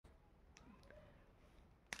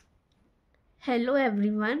Hello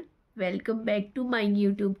everyone, welcome back to my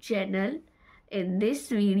YouTube channel. In this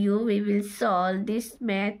video, we will solve this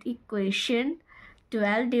math equation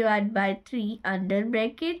 12 divided by 3 under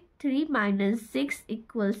bracket 3 minus 6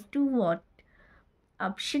 equals to what?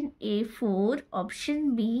 Option A 4,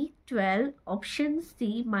 option B 12, option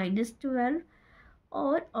C minus 12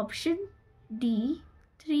 or option D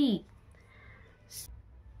 3.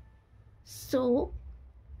 So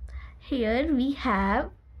here we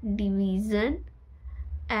have division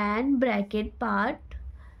and bracket part.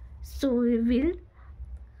 So we will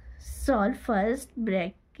solve first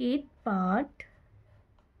bracket part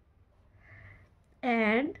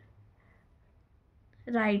and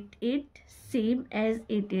write it same as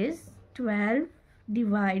it is. 12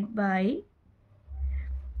 divided by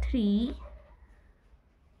 3.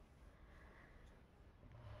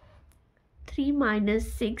 3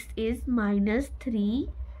 minus 6 is minus 3.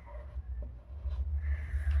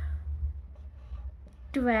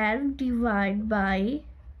 12 divided by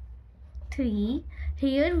 3.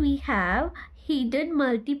 Here we have hidden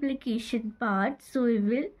multiplication part, so we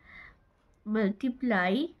will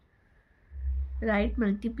multiply, write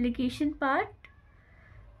multiplication part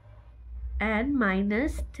and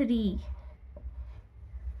minus 3.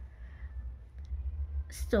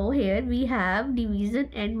 So here we have division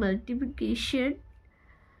and multiplication.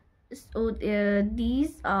 So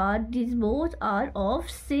these both are of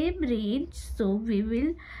same range, so we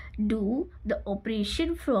will do the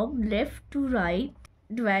operation from left to right.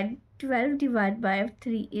 12 divided by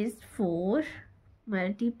 3 is 4,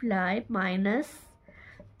 multiply minus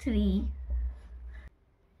 3.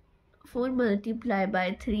 4 multiplied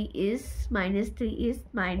by 3 is minus 3 is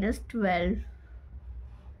minus 12.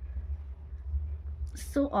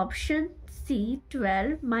 So option C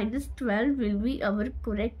 12 minus 12 will be our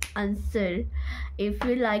correct answer. If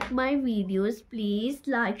you like my videos, please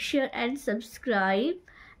like, share and subscribe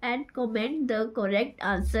and comment the correct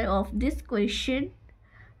answer of this question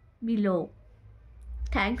below.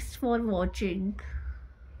 Thanks for watching.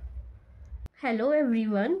 Hello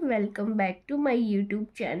everyone, welcome back to my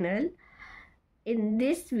YouTube channel. In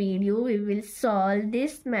this video, we will solve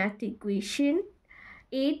this math equation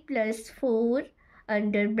 8 plus 4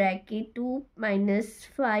 under bracket 2 minus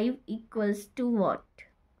 5 equals to what?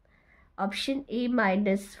 Option A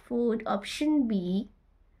minus 4, option B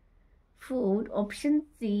 4, option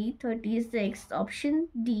C 36, option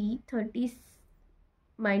D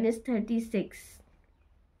minus 36.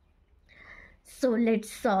 So let's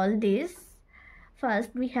solve this.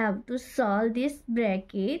 First we have to solve this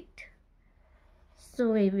bracket.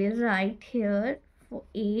 So we will write here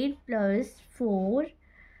 8 plus 4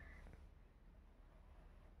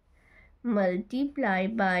 multiply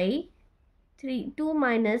by 3. 2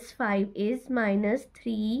 minus 5 is minus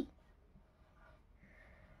 3.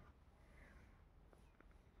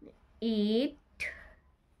 8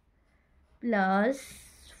 plus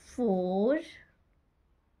 4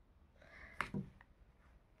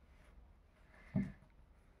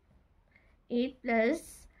 8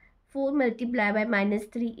 plus 4 multiplied by minus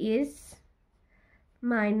 3 is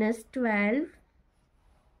minus 12.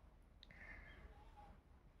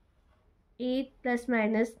 8 plus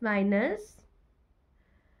minus minus.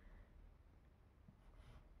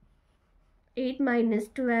 8 minus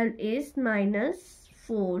 12 is minus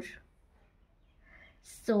 4.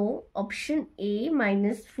 So option A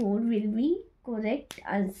minus 4 will be correct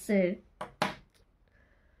answer.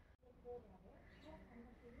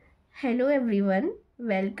 Hello everyone,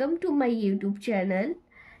 welcome to my YouTube channel.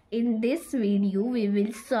 In this video, we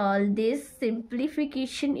will solve this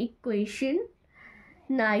simplification equation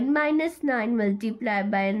 9 minus 9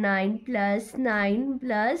 multiplied by 9 plus 9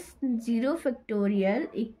 plus 0 factorial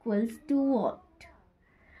equals to what?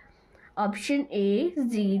 Option A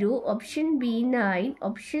 0, option B 9,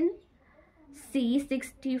 option C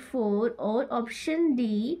 64 or option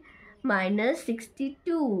D minus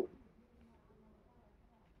 62.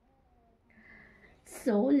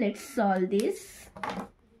 So let's solve this.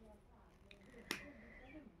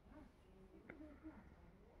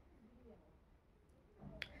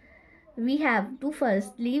 We have to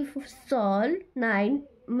firstly solve 9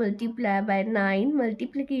 multiplied by 9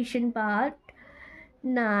 multiplication part.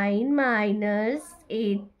 9 minus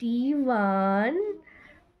 81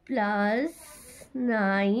 plus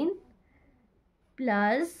 9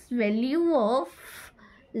 plus value of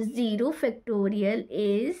 0 factorial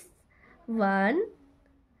is 1.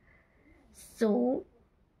 So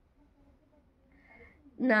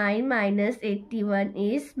 9 minus 81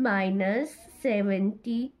 is minus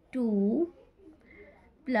 72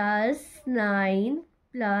 plus 9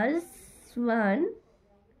 plus 1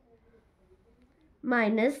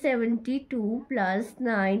 minus 72 plus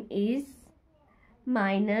 9 is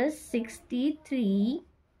minus 63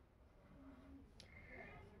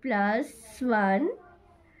 plus 1.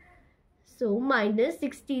 So minus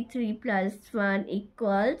 63 plus 1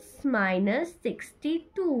 equals minus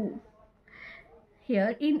 62.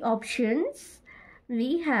 Here in options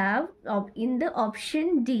we have in the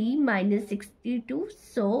option D minus 62.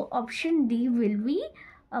 So option D will be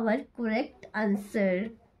our correct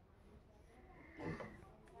answer.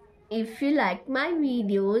 If you like my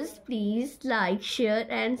videos, please like, share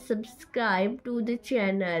and subscribe to the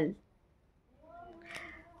channel.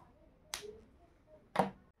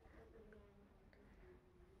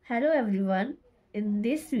 Hello everyone. In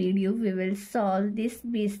this video, we will solve this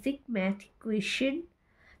basic math equation.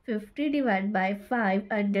 50 divided by 5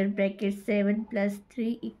 under bracket 7 plus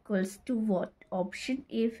 3 equals to what? Option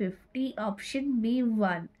A 50, option B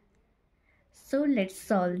 1. So let's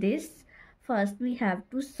solve this. First we have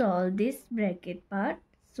to solve this bracket part.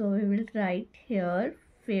 So we will write here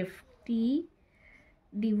 50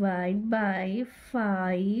 divided by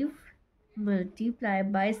 5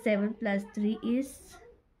 multiplied by 7 plus 3 is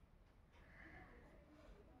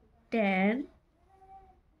 10.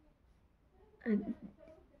 And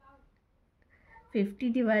 50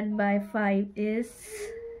 divided by 5 is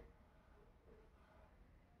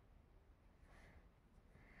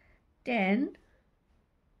 10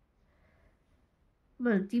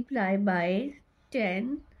 multiplied by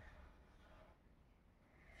 10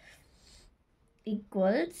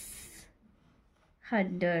 equals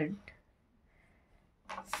 100.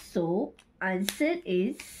 So answer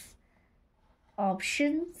is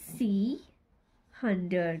option C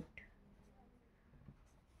 100.